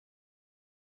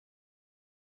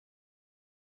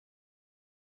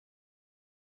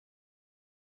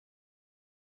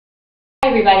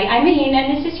everybody, I'm Mahin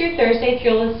and this is your Thursday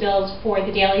Thrill with Stills for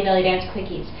the Daily Bellydance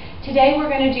Quickies. Today we're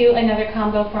going to do another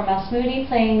combo for Masmoudi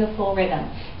playing the full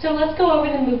rhythm. So let's go over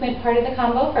the movement part of the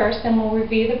combo first, then we'll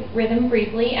review the rhythm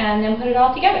briefly and then put it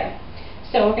all together.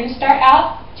 So we're going to start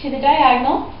out to the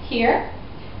diagonal here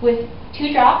with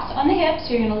 2 drops on the hips.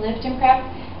 So you're going to lift and prep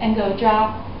and go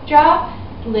drop, drop,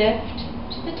 lift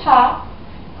to the top,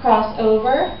 cross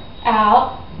over,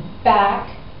 out, back,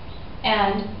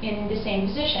 and in the same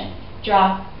position.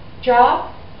 Drop,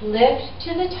 drop, lift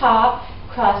to the top,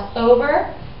 cross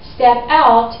over, step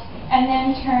out, and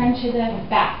then turn to the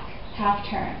back, half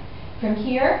turn. From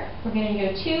here, we're going to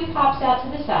go 2 pops out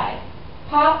to the side.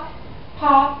 Pop,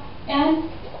 pop, and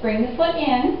bring the foot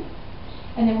in,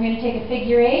 and then we're going to take a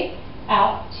figure 8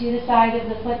 out to the side of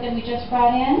the foot that we just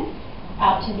brought in,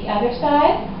 out to the other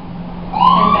side,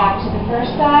 and back to the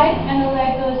first side, and the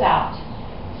leg goes out.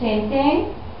 Same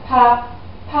thing, pop,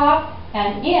 pop,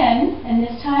 and in, and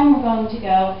this time we're going to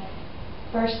go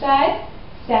first side,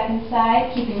 second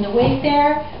side, keeping the weight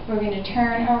there. We're going to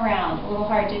turn around. A little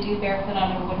hard to do barefoot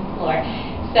on a wooden floor.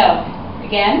 So,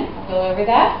 again, I'll go over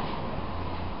that.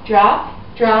 Drop,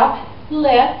 drop,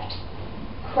 lift,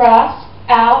 cross,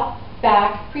 out,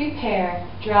 back, prepare.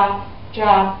 Drop,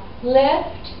 drop,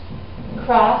 lift,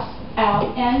 cross,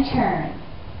 out, and turn.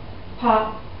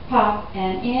 Pop, pop,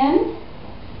 and in.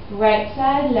 Right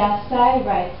side,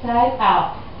 right side,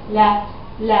 out. Left,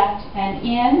 left, and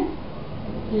in.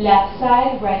 Left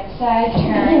side, right side,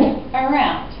 turn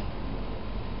around.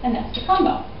 And that's the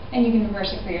combo. And you can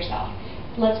reverse it for yourself.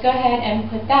 Let's go ahead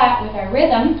and put that with our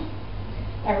rhythm.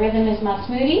 Our rhythm is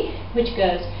Masmoudi, which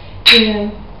goes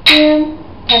boom, boom,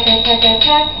 tack, tack, tack, tack,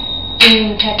 tack,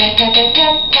 boom, tack, tack, tack, tack,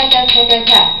 tack, tack, tack, tack,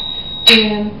 tack,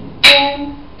 boom,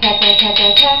 boom, tack, tack, tack,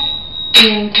 tack, tack.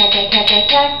 Boom, tack, tack, tack, tack,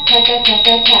 tack, tack, tack, tack,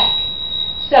 tack, tack.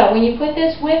 So when you put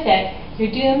this with it,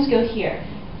 your dooms go here.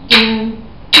 Doom,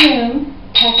 doom,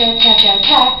 tack, tack, tack, tack,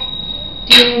 tack.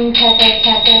 Doom, tack, tack,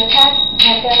 tack, tack, tack,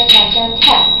 tack, tack, tack, tack,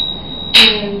 tack.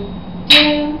 Doom,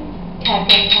 doom, tack,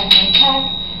 tack, tack, tack, tack.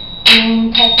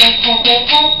 Doom, tack, tack, tack, tack,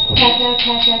 tack, tack, tack,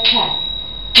 tack, tack, tack.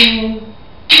 Doom,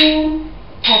 doom,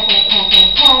 tack, tack, tack,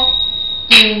 tack, tack.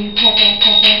 Doom, tack, tack,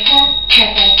 tack, tack, tack,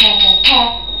 tack, tack, tack, tack, tack.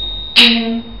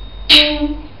 Doom, doom,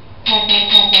 tack, tack,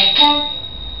 tack, tack, tack.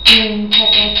 Doom,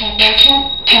 tack, tack, tack, tack, tack,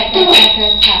 tack, tack, tack,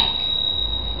 tack, tack.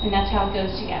 And that's how it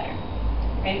goes together.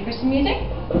 Ready for some music?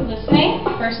 Listening?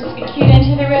 First, let's get cued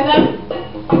into the rhythm.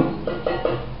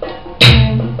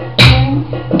 Doom, doom,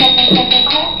 tack, tack, tack, tack,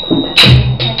 tack. Doom, tack, tack,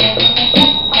 tack, tack,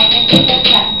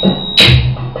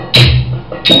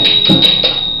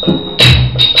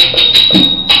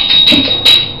 tack, tack, tack,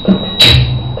 tack, tack.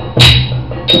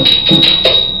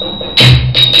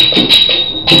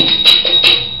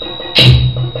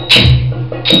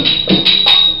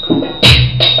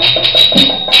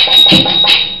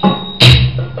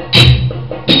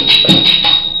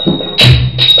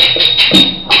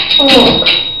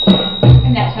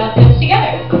 And that's how it goes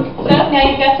together. So now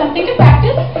you've got something to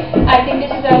practice. I think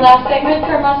this is our last segment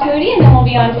for Masmoudi, and then we'll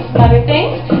be on to some other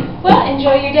things. Well,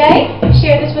 enjoy your day.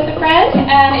 Share this with a friend.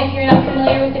 And if you're not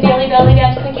familiar with the Daily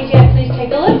Bellydance Quickies yet, please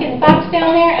take a look in the box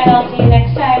down there, and I'll see you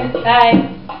next time. Bye.